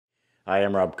Hi,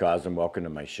 I'm Rob Cosman. Welcome to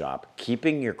my shop.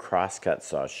 Keeping your crosscut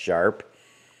saw sharp.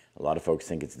 A lot of folks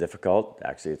think it's difficult.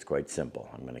 Actually, it's quite simple.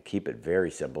 I'm going to keep it very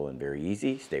simple and very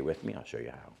easy. Stay with me. I'll show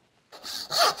you how.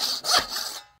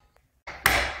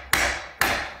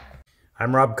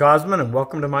 I'm Rob Cosman, and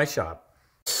welcome to my shop.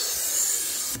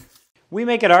 We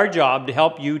make it our job to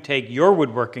help you take your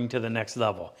woodworking to the next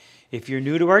level. If you're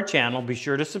new to our channel, be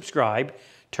sure to subscribe,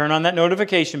 turn on that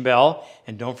notification bell,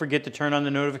 and don't forget to turn on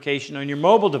the notification on your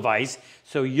mobile device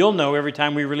so you'll know every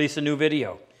time we release a new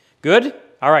video. Good?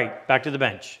 All right, back to the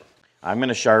bench. I'm going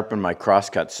to sharpen my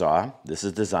crosscut saw. This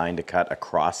is designed to cut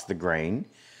across the grain.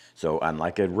 So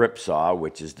unlike a rip saw,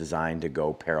 which is designed to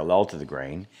go parallel to the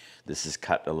grain, this is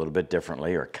cut a little bit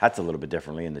differently, or cuts a little bit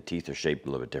differently, and the teeth are shaped a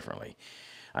little bit differently.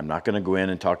 I'm not going to go in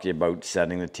and talk to you about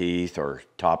setting the teeth or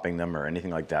topping them or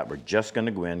anything like that. We're just going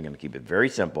to go in, going to keep it very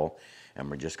simple, and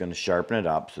we're just going to sharpen it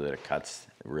up so that it cuts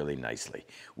really nicely.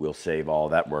 We'll save all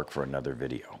that work for another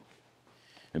video.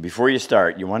 And before you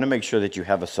start, you want to make sure that you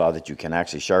have a saw that you can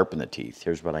actually sharpen the teeth.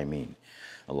 Here's what I mean.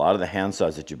 A lot of the hand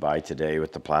saws that you buy today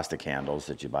with the plastic handles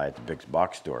that you buy at the big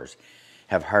box stores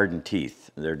have hardened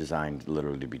teeth. They're designed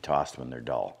literally to be tossed when they're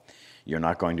dull. You're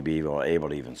not going to be able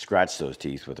to even scratch those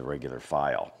teeth with a regular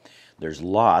file. There's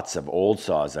lots of old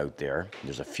saws out there.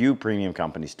 There's a few premium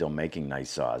companies still making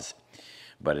nice saws,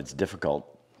 but it's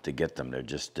difficult to get them. They're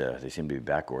just, they seem to be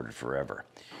back ordered forever.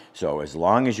 So as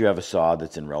long as you have a saw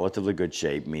that's in relatively good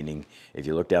shape, meaning if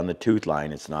you look down the tooth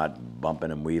line, it's not bumping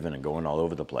and weaving and going all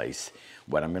over the place.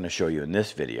 What I'm going to show you in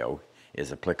this video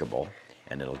is applicable,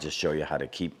 and it'll just show you how to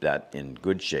keep that in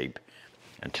good shape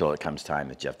until it comes time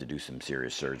that you have to do some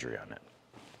serious surgery on it.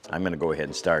 I'm going to go ahead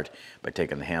and start by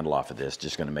taking the handle off of this,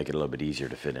 just going to make it a little bit easier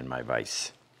to fit in my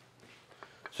vise.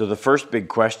 So the first big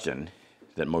question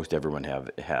that most everyone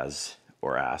has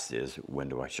or asks is, when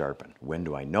do I sharpen? When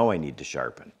do I know I need to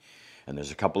sharpen? And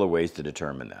there's a couple of ways to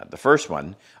determine that. The first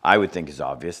one I would think is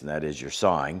obvious, and that is you're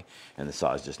sawing and the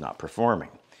saw is just not performing.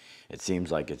 It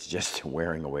seems like it's just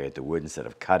wearing away at the wood instead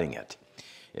of cutting it.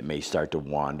 It may start to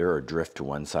wander or drift to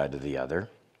one side or the other,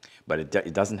 but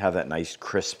it doesn't have that nice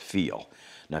crisp feel.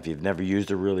 Now, if you've never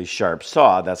used a really sharp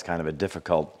saw, that's kind of a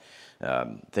difficult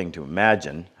thing to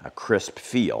imagine, a crisp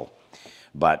feel.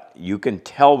 But you can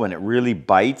tell when it really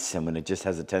bites and when it just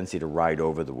has a tendency to ride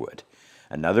over the wood.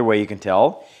 Another way you can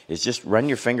tell is just run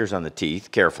your fingers on the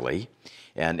teeth carefully,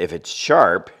 and if it's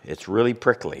sharp, it's really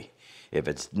prickly. If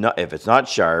it's not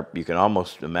sharp, you can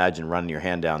almost imagine running your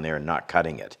hand down there and not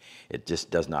cutting it. It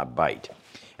just does not bite.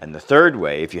 And the third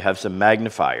way, if you have some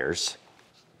magnifiers,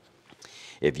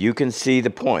 if you can see the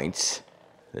points,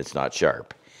 it's not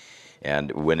sharp.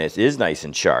 And when it is nice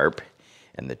and sharp,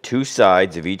 and the two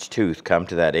sides of each tooth come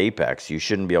to that apex, you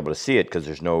shouldn't be able to see it because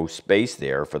there's no space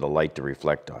there for the light to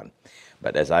reflect on.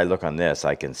 But as I look on this,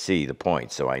 I can see the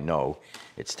points, so I know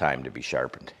it's time to be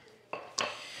sharpened.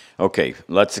 Okay,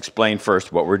 let's explain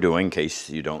first what we're doing in case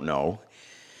you don't know.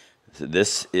 So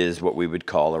this is what we would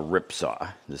call a rip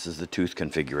saw. This is the tooth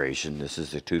configuration. This is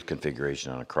the tooth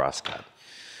configuration on a crosscut.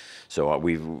 So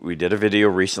we did a video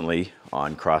recently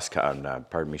on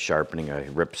sharpening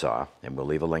a rip saw, and we'll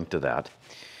leave a link to that.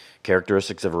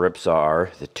 Characteristics of a rip saw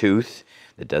are the tooth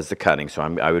that does the cutting. So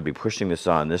I would be pushing the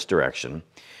saw in this direction.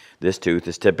 This tooth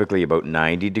is typically about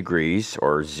 90 degrees,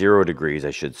 or 0 degrees,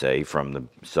 I should say, from the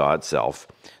saw itself.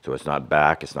 So it's not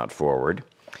back, it's not forward.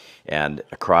 And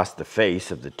across the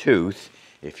face of the tooth,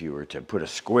 if you were to put a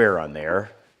square on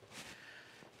there,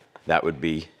 that would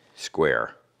be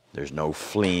square. There's no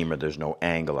fleam or there's no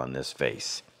angle on this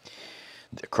face.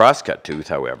 The crosscut tooth,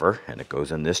 however, and it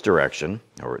goes in this direction,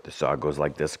 or the saw goes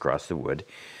like this across the wood.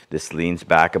 This leans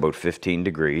back about 15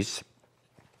 degrees.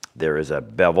 There is a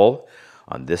bevel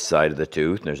on this side of the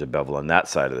tooth, and there's a bevel on that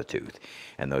side of the tooth.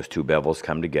 And those two bevels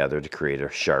come together to create a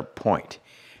sharp point.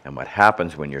 And what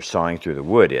happens when you're sawing through the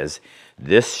wood is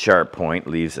this sharp point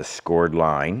leaves a scored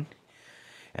line,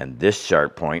 and this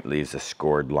sharp point leaves a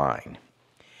scored line.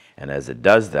 And as it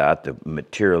does that, the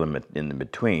material in the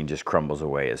between just crumbles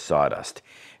away as sawdust.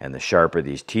 And the sharper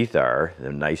these teeth are,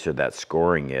 the nicer that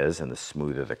scoring is, and the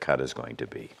smoother the cut is going to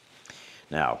be.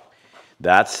 Now,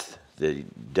 that's the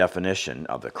definition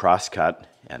of the crosscut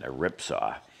and a rip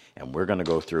saw. And we're going to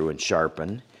go through and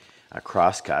sharpen a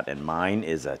crosscut, and mine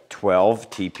is a 12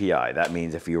 TPI. That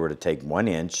means if you were to take 1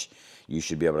 inch, you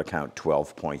should be able to count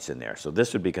 12 points in there. So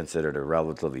this would be considered a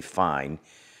relatively fine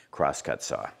crosscut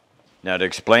saw. Now, to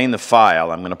explain the file,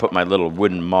 I'm going to put my little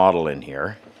wooden model in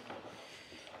here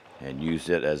and use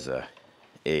it as an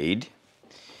aid.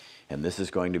 And this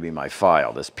is going to be my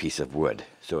file, this piece of wood.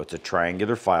 So it's a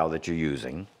triangular file that you're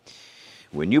using.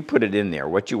 when you put it in there,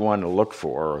 what you want to look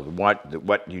for, or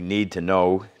what you need to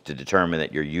know to determine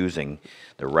that you're using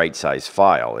the right size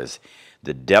file, is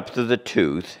the depth of the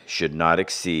tooth should not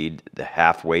exceed the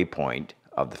halfway point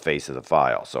of the face of the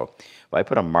file. So if I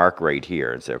put a mark right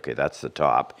here and say, okay, that's the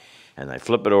top, and I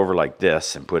flip it over like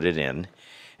this and put it in,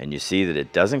 and you see that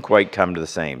it doesn't quite come to the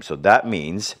same. So that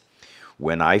means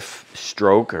when I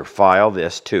stroke or file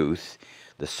this tooth,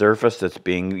 the surface that's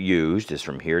being used is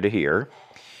from here to here.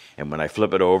 And when I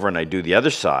flip it over and I do the other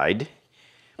side,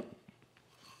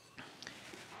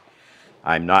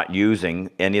 I'm not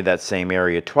using any of that same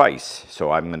area twice.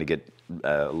 So I'm going to get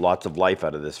lots of life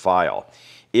out of this file.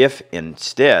 If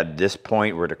instead this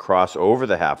point were to cross over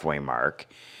the halfway mark,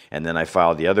 and then I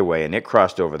filed the other way and it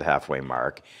crossed over the halfway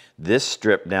mark, this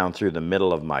strip down through the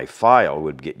middle of my file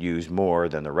would get used more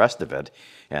than the rest of it,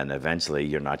 and eventually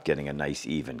you're not getting a nice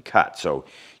even cut. So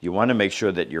you want to make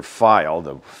sure that your file,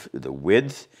 the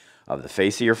width of the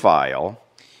face of your file,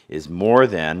 is more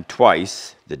than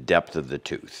twice the depth of the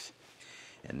tooth.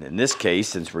 And in this case,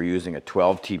 since we're using a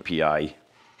 12 TPI,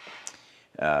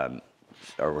 or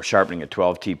we're sharpening a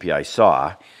 12 TPI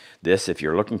saw, this, if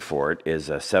you're looking for it, is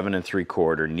a 7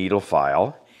 3/4 needle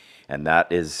file, and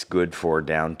that is good for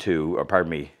down to, or pardon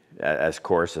me, as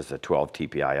coarse as a 12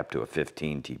 TPI up to a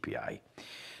 15 TPI.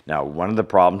 Now, one of the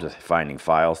problems with finding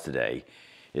files today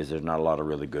is there's not a lot of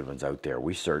really good ones out there.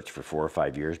 We searched for 4 or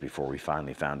 5 years before we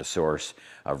finally found a source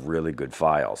of really good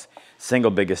files.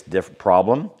 Single biggest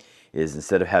problem is,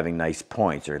 instead of having nice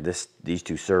points, or these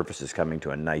two surfaces coming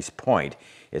to a nice point,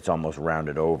 it's almost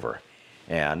rounded over.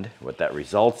 And what that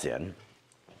results in,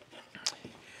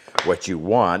 what you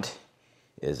want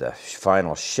is a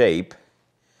final shape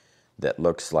that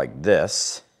looks like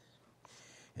this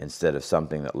instead of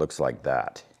something that looks like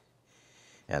that.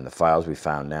 And the files we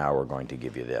found now are going to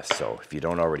give you this. So if you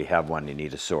don't already have one, you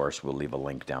need a source, we'll leave a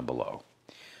link down below.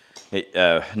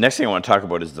 Next thing I want to talk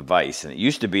about is the vise. And it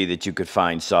used to be that you could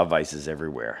find saw vices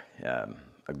everywhere.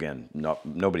 Again,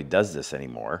 nobody does this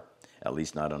anymore, at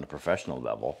least not on a professional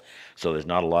level. So there's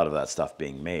not a lot of that stuff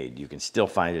being made. You can still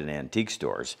find it in antique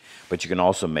stores, but you can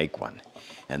also make one.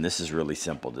 And this is really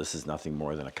simple. This is nothing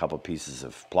more than a couple pieces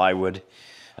of plywood,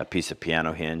 a piece of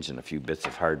piano hinge, and a few bits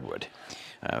of hardwood.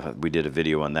 We did a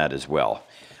video on that as well.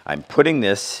 I'm putting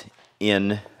this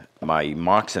in my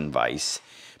Moxon vise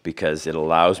because it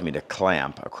allows me to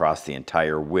clamp across the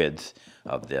entire width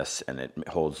of this, and it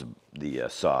holds the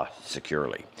saw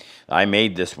securely. I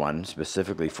made this one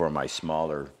specifically for my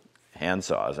smaller hand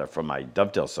saws, or for my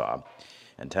dovetail saw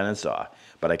and tenon saw,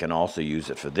 but I can also use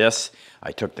it for this.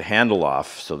 I took the handle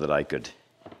off so that I could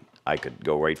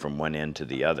go right from one end to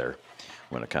the other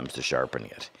when it comes to sharpening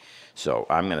it. So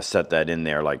I'm going to set that in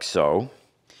there like so.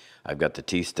 I've got the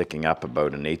teeth sticking up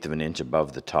about 1/8 of an inch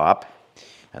above the top,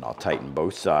 and I'll tighten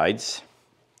both sides.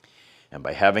 And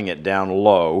by having it down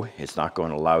low, it's not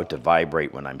going to allow it to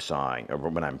vibrate when I'm sawing, or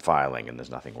when I'm filing, and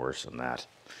there's nothing worse than that.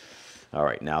 All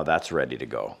right, now that's ready to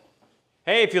go.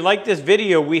 Hey, if you like this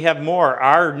video, we have more.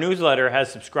 Our newsletter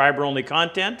has subscriber-only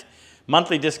content,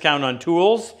 monthly discount on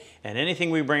tools, and anything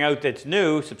we bring out that's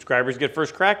new, subscribers get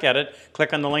first crack at it.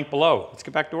 Click on the link below. Let's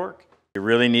get back to work. You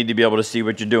really need to be able to see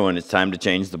what you're doing. It's time to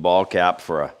change the ball cap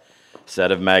for a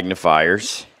set of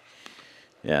magnifiers.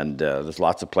 And there's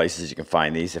lots of places you can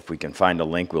find these. If we can find a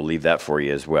link, we'll leave that for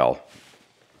you as well.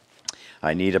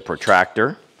 I need a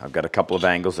protractor. I've got a couple of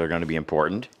angles that are going to be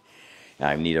important.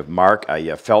 I need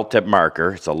a felt tip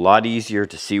marker. It's a lot easier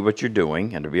to see what you're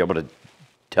doing and to be able to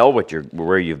tell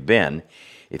where you've been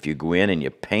if you go in and you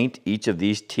paint each of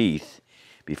these teeth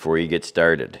before you get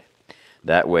started.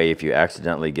 That way, if you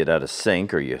accidentally get out of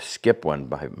sync or you skip one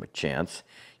by chance,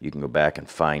 you can go back and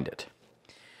find it.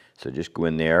 So just go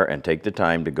in there and take the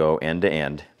time to go end to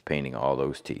end, painting all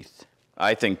those teeth.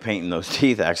 I think painting those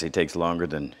teeth actually takes longer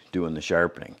than doing the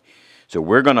sharpening. So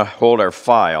we're going to hold our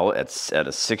file at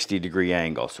a 60-degree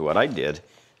angle. So what I did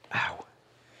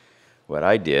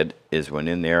is went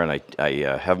in there and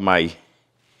I have my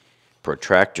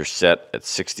protractor set at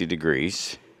 60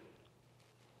 degrees.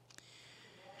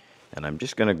 And I'm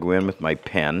just going to go in with my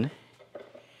pen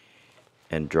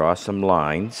and draw some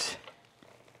lines.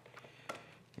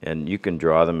 And you can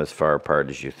draw them as far apart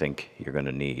as you think you're going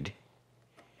to need.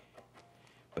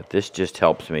 But this just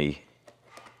helps me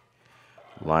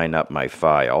line up my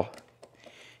file.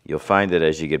 You'll find that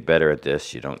as you get better at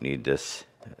this, you don't need this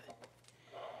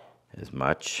as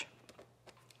much.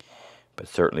 But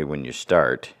certainly when you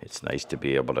start, it's nice to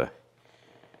be able to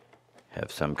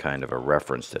have some kind of a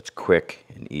reference that's quick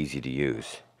and easy to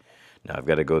use. Now I've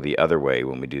got to go the other way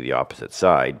when we do the opposite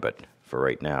side, but for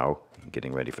right now, I'm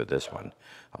getting ready for this one,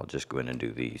 I'll just go in and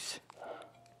do these.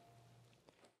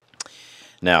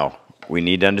 Now, we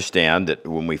need to understand that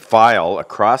when we file a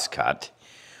crosscut,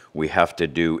 we have to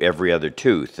do every other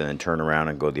tooth and then turn around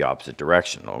and go the opposite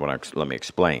direction. Let me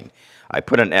explain. I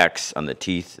put an X on the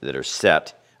teeth that are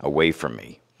set away from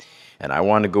me. And I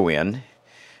want to go in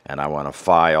and I want to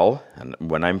file. And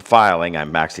when I'm filing,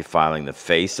 I'm actually filing the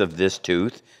face of this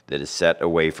tooth that is set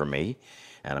away from me.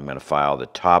 And I'm going to file the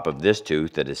top of this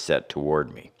tooth that is set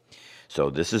toward me. So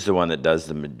this is the one that does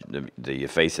the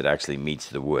face that actually meets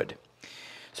the wood.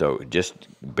 So just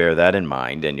bear that in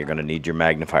mind, and you're going to need your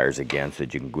magnifiers again so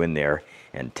that you can go in there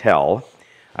and tell.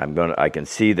 I can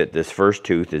see that this first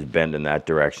tooth is bent in that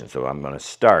direction, so I'm going to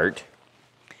start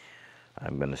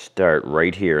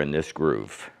right here in this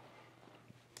groove.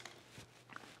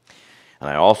 And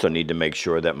I also need to make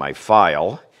sure that my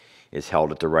file is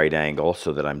held at the right angle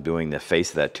so that I'm doing the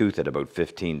face of that tooth at about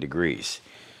 15 degrees.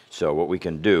 So what we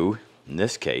can do in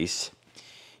this case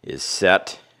is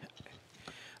set.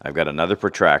 I've got another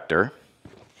protractor.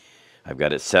 I've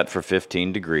got it set for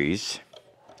 15 degrees.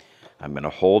 I'm going to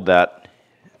hold that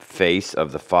face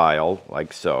of the file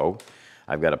like so.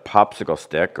 I've got a popsicle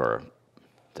stick, or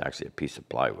it's actually a piece of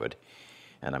plywood,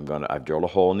 and I've drilled a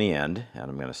hole in the end, and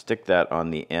I'm going to stick that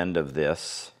on the end of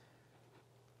this.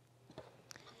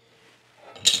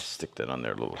 Stick that on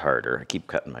there a little harder. I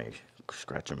keep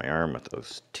scratching my arm with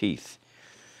those teeth.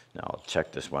 Now I'll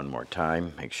check this one more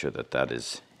time, make sure that that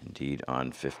is indeed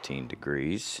on 15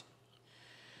 degrees.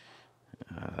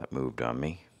 That moved on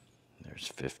me. There's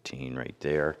 15 right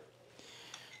there.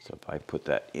 So if I put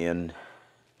that in,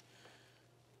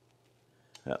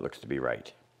 that looks to be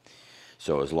right.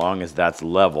 So as long as that's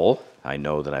level, I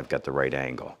know that I've got the right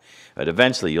angle. But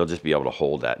eventually you'll just be able to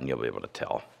hold that and you'll be able to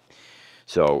tell.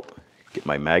 So get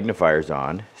my magnifiers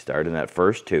on, start in that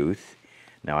first tooth.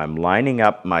 Now I'm lining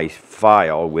up my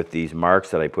file with these marks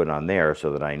that I put on there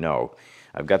so that I know.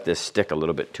 I've got this stick a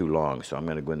little bit too long, so I'm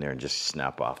going to go in there and just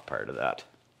snap off part of that.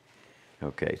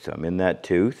 Okay, so I'm in that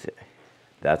tooth.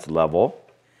 That's level.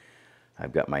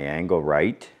 I've got my angle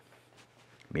right,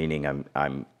 meaning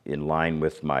I'm in line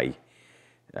with my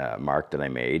mark that I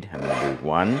made. I'm going to do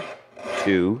 1,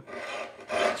 2,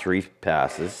 3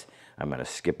 passes. I'm going to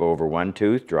skip over one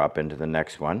tooth, drop into the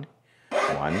next one.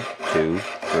 1, 2,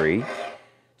 3.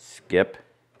 Skip,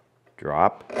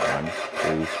 drop, 1,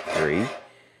 2, 3.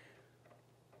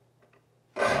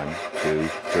 1, 2,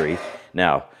 3.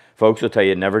 Now, folks will tell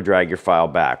you never drag your file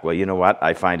back. Well, you know what?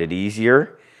 I find it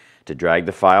easier to drag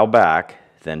the file back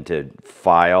than to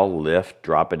file, lift,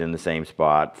 drop it in the same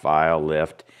spot, file,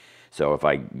 lift. So if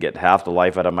I get half the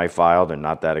life out of my file, they're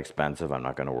not that expensive. I'm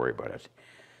not going to worry about it.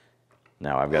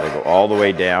 Now I've got to go all the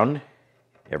way down.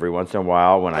 Every once in a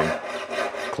while when I'm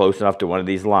close enough to one of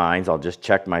these lines, I'll just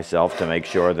check myself to make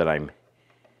sure that I'm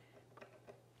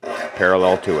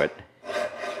parallel to it.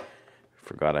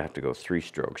 Forgot I have to go 3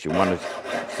 strokes. You want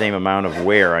the same amount of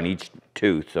wear on each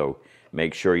tooth, so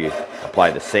make sure you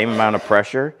apply the same amount of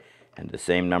pressure and the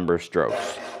same number of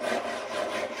strokes.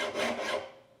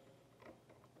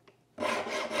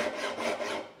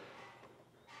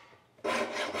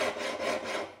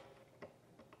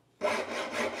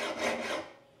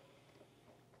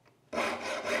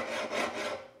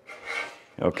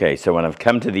 Okay, so when I've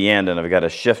come to the end and I've got to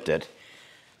shift it,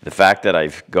 the fact that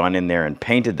I've gone in there and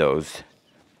painted those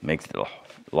makes it a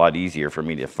lot easier for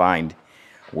me to find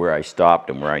where I stopped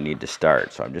and where I need to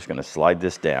start. So I'm just going to slide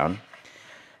this down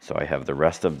so I have the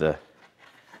rest of the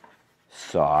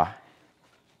saw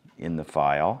in the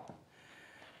file.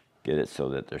 Get it so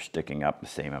that they're sticking up the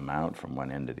same amount from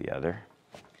one end to the other,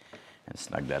 and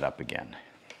snug that up again.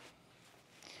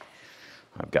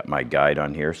 I've got my guide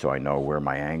on here so I know where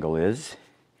my angle is.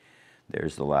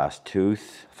 There's the last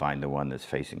tooth. Find the one that's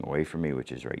facing away from me,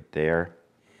 which is right there.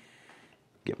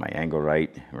 Get my angle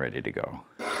right, ready to go.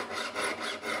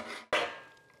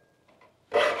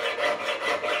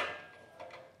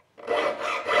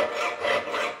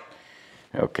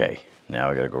 Okay, now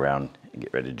I gotta go around and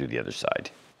get ready to do the other side.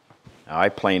 Now I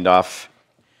planed off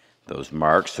those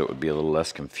marks so it would be a little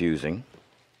less confusing.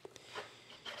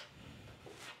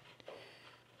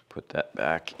 Put that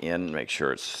back in, make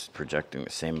sure it's projecting the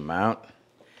same amount.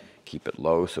 Keep it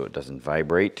low so it doesn't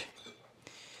vibrate.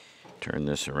 Turn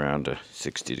this around to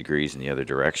 60 degrees in the other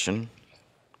direction.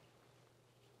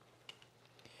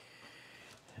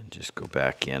 And just go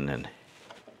back in and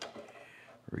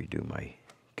redo my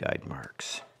guide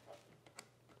marks.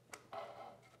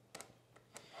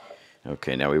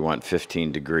 Okay, now we want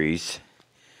 15 degrees.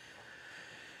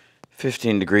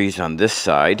 15 degrees on this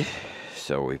side.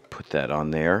 So we put that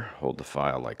on there, hold the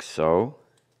file like so,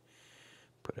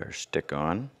 put our stick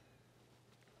on,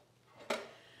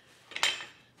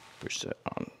 push that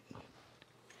on,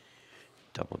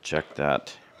 Double check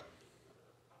that.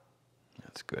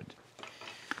 That's good.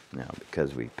 Now,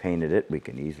 because we painted it, we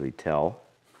can easily tell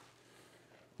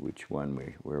which one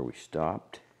where we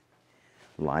stopped.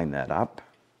 Line that up.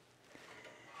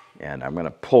 And I'm going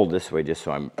to pull this way just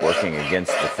so I'm working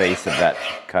against the face of that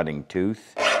cutting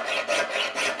tooth.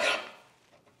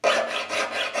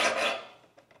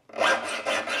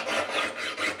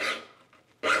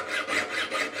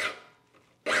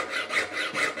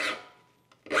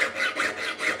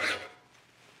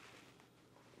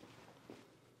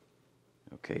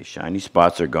 Okay, shiny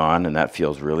spots are gone, and that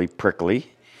feels really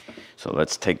prickly. So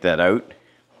let's take that out,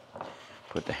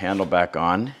 put the handle back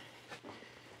on.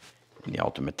 And the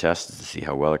ultimate test is to see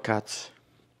how well it cuts.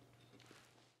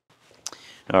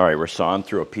 All right, we're sawing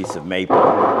through a piece of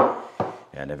maple.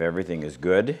 And if everything is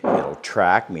good, it'll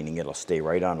track, meaning it'll stay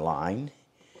right on line.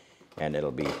 And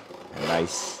it'll be a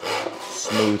nice,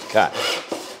 smooth cut.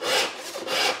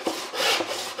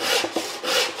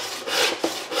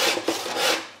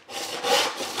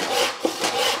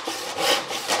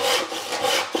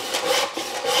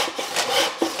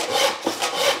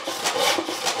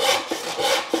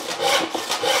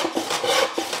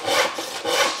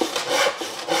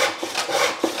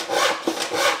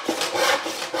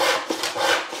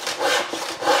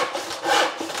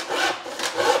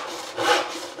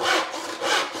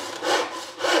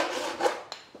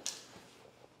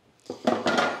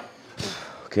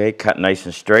 Okay, cut nice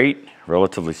and straight,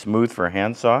 relatively smooth for a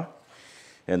handsaw.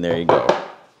 And there you go,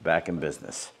 back in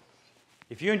business.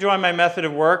 If you enjoy my method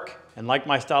of work and like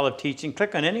my style of teaching,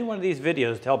 click on any one of these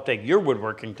videos to help take your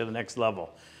woodworking to the next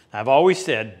level. I've always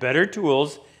said, better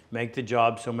tools make the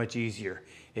job so much easier.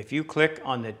 If you click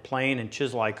on the plane and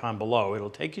chisel icon below, it'll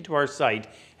take you to our site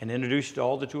and introduce you to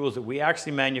all the tools that we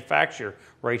actually manufacture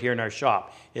right here in our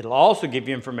shop. It'll also give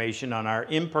you information on our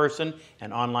in-person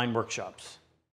and online workshops.